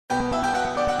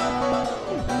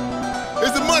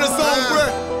It's the money song,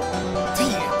 bruh.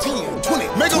 10,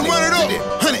 20. Make them run it up.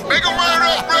 100. Make them run it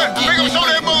up, bruh. Make them show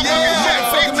that motherfucking shit.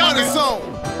 Fucking money song.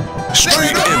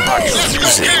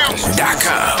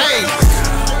 StreetEmpireMusic.com. Hey,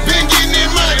 been getting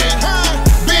that money.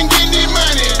 Been getting that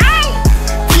money.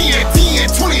 10,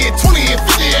 20, 20, 50,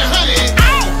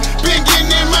 100. Been getting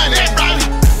that money.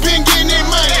 Been getting that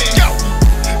money.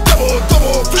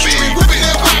 Double, flip it, whip it,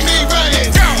 and watch me run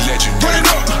it. Run it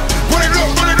up, run it up,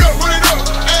 run it up, run it up.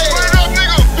 Hey, run it up,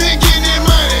 nigga. Been getting that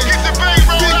money. Get the bank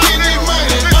roll. Been getting that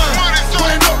money.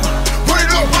 Run it up, run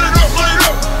it up, run it up, run it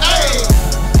up. Hey,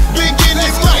 been getting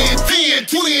that money. 10,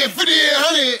 20, 50,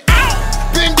 100.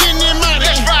 Been getting that money.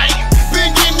 That's right.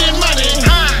 Been getting that money.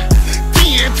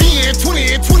 10,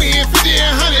 20, 20, 50,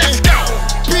 100. Let's go.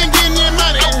 Been getting that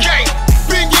money. Okay.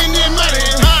 Been getting that money.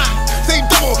 Say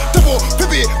double,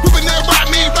 flip it, whip it, now rock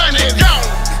me, run it.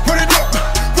 Run it up,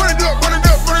 run it up, run it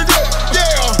up, run it up.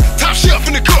 Yeah. Top shelf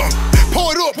in the cup.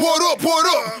 Pour it up, pour it up, pour it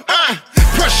up.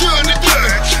 Pressure in the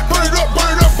blood. Burn it up,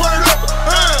 burn it up, burn it up.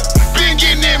 Been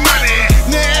getting that money.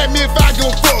 Now ask me if I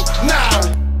gon' fuck. Nah.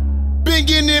 Been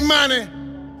getting that money.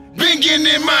 Been getting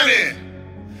that money.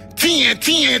 10,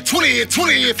 20,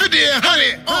 20, 50,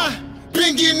 100.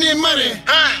 Been getting that money.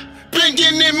 Been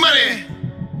getting that money.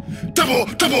 Double,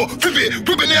 flip it,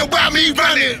 whip it, now watch me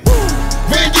run it.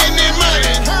 Been getting that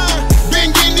money.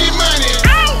 Been getting that money.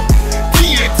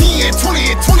 10,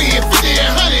 20, 20, 50,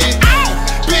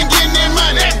 100. Been getting that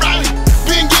money.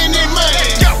 Been getting that money.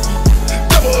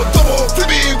 Double, flip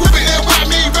it, whip it, now watch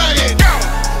me run it.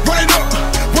 Run it up,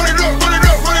 run it up, run it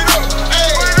up, run it up.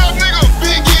 Hey, run it up, nigga.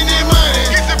 Been getting that money.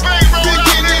 Get the bank roll. Been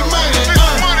getting that money.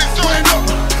 Run it up,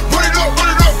 run it up, run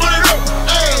it up, run it up.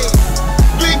 Hey,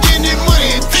 been getting that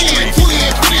money. 10, 20,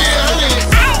 50,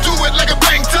 100. Do it like a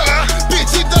bank teller.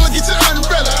 Bitch, $1, get your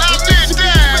umbrella. I'm in there.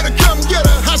 You better come get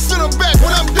her. I send her back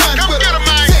when I'm done. Come get her,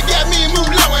 man. Take at me and move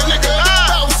lower, nigga.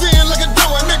 Bouncing like a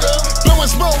doer, nigga. Blowing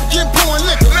smoke, get pouring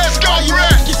liquor. Let's go,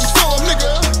 bruh. Get your store, nigga.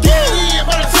 Get in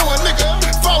by the toe, nigga.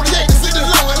 40 acres in the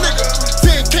lower, nigga.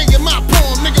 10K in my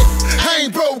poem, nigga. I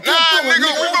ain't broke, I'm nigga. We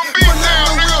gon' be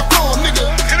down, nigga.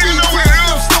 And you know it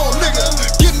is. Storm, nigga.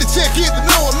 Getting the check, hit the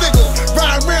norm, nigga.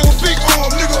 Ride around with big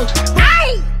arm, nigga.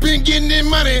 Been getting that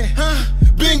money.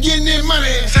 Been getting that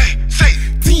money. Say.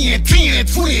 10,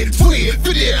 20, 20, 50,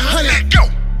 100. Let go.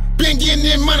 Been getting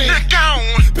that money. Let go.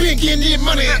 Been getting that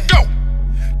money. Let go.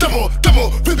 Double,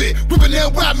 flip it, whip it, now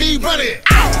watch me run it.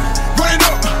 Run it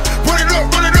up, run it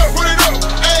up, run it up, run it up.